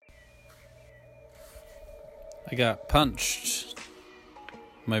I got punched.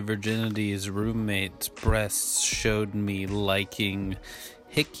 My virginity's roommate's breasts showed me liking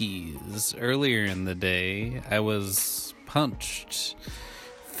hickeys. Earlier in the day, I was punched.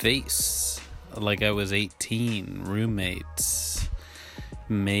 Face. Like I was 18. Roommates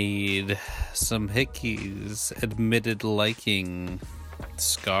made some hickeys. Admitted liking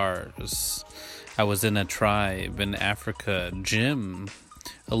scars. I was in a tribe in Africa. Gym.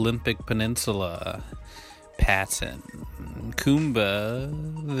 Olympic Peninsula. Patton, Kumba,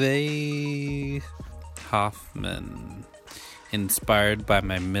 Hoffman, inspired by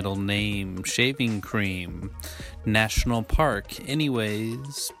my middle name, shaving cream, national park,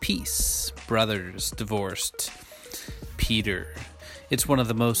 anyways, peace, brothers, divorced, Peter. It's one of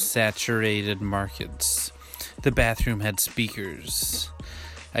the most saturated markets. The bathroom had speakers.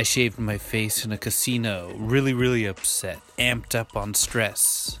 I shaved my face in a casino, really upset, amped up on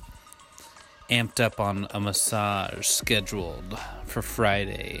stress. Amped up on a massage scheduled for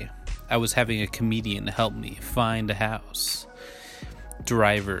Friday. I was having a comedian help me find a house.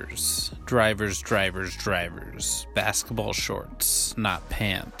 Drivers. Basketball shorts, not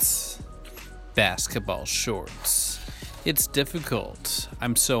pants. Basketball shorts. It's difficult.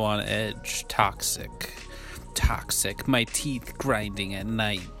 I'm so on edge. Toxic. My teeth grinding at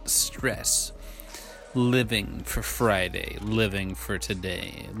night. Stress. Living for Friday, living for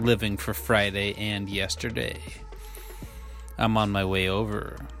today, living for Friday and yesterday. I'm on my way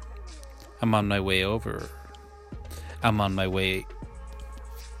over. I'm on my way